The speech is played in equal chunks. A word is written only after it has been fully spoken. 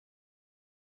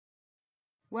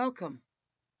Welcome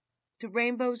to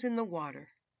Rainbows in the Water.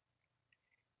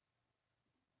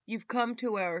 You've come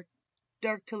to our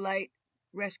DarktoLight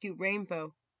Rescue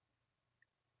Rainbow.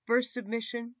 First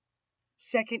submission,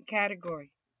 second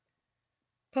category.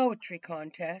 Poetry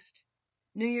Contest,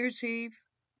 New Year's Eve,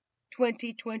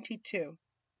 2022.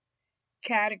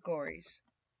 Categories: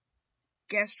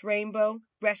 Guest Rainbow,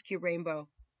 Rescue Rainbow.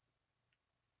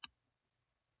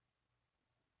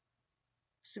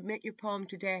 Submit your poem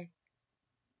today.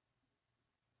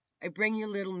 I bring you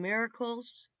Little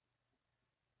Miracles,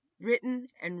 written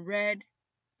and read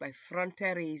by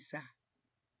Fronteriza.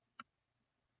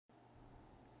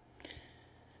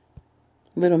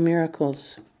 Little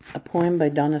Miracles, a poem by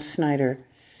Donna Snyder,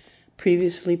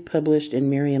 previously published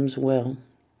in Miriam's Well.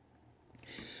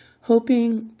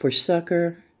 Hoping for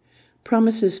succor,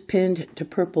 promises pinned to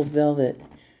purple velvet,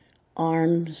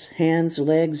 arms, hands,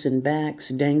 legs, and backs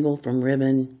dangle from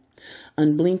ribbon,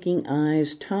 unblinking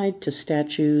eyes tied to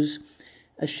statues,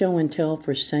 a show and tell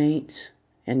for saints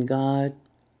and God.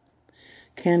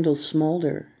 Candles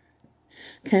smolder,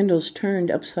 candles turned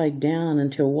upside down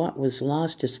until what was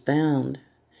lost is found.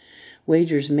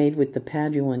 Wagers made with the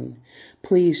Paduan,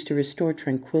 pleased to restore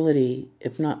tranquility,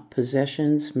 if not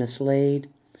possessions mislaid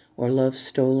or love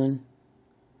stolen.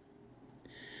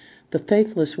 The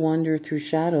faithless wander through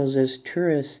shadows as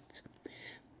tourists,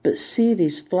 but see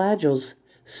these flagels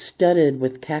studded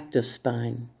with cactus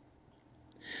spine.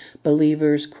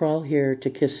 Believers crawl here to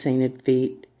kiss sainted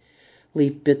feet,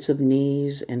 leave bits of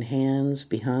knees and hands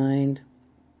behind.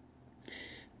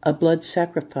 A blood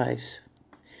sacrifice,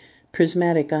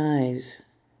 prismatic eyes,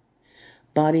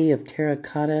 body of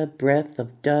terracotta, breath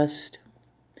of dust.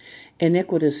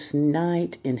 Iniquitous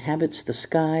night inhabits the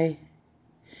sky,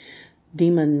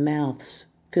 demon mouths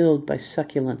filled by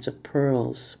succulence of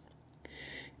pearls,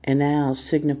 and now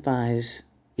signifies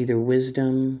either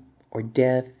wisdom or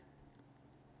death.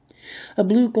 A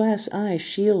blue glass eye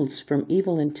shields from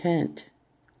evil intent.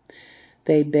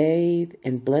 They bathe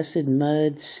in blessed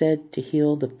mud said to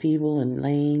heal the feeble and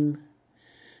lame.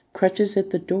 Crutches at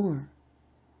the door,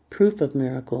 proof of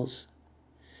miracles.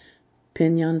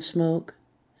 Pinon smoke,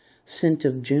 scent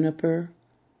of juniper,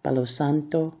 palo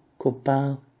santo,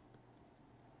 copal.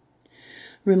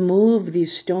 Remove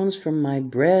these stones from my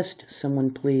breast, someone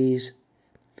please.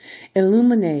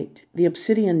 Illuminate the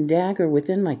obsidian dagger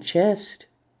within my chest.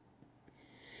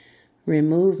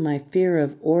 Remove my fear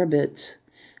of orbits,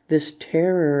 this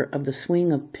terror of the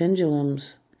swing of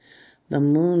pendulums, the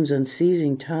moon's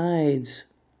unceasing tides.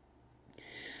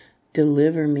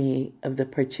 Deliver me of the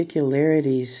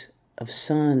particularities of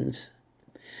suns,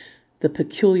 the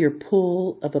peculiar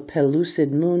pull of a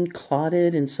pellucid moon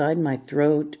clotted inside my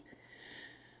throat.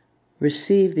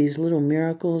 Receive these little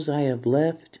miracles I have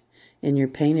left in your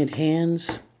painted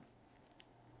hands.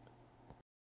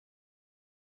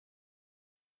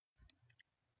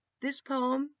 This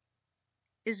poem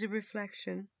is a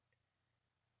reflection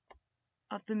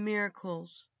of the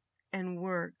miracles and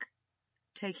work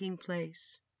taking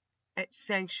place at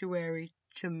Sanctuary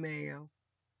Chimeo.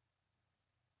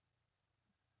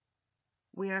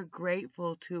 We are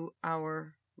grateful to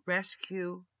our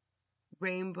rescue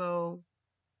rainbow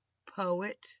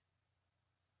poet,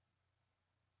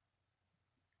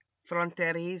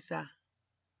 Fronteriza,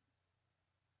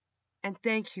 and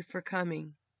thank you for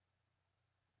coming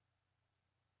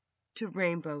to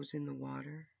Rainbows in the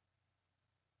Water.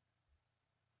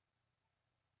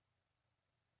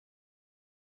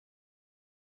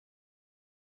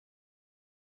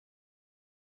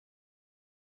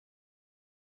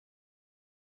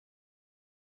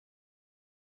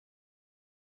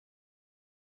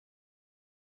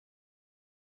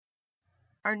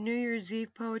 Our New Year's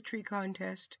Eve poetry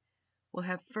contest will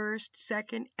have first,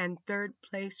 second, and third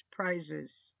place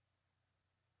prizes.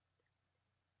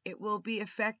 It will be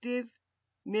effective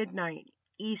midnight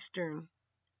Eastern.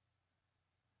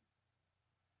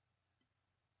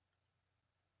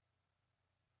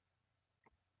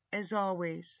 As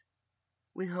always,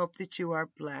 we hope that you are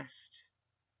blessed,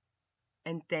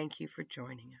 and thank you for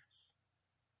joining us.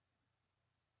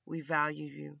 We value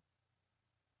you.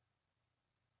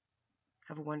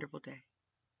 Have a wonderful day.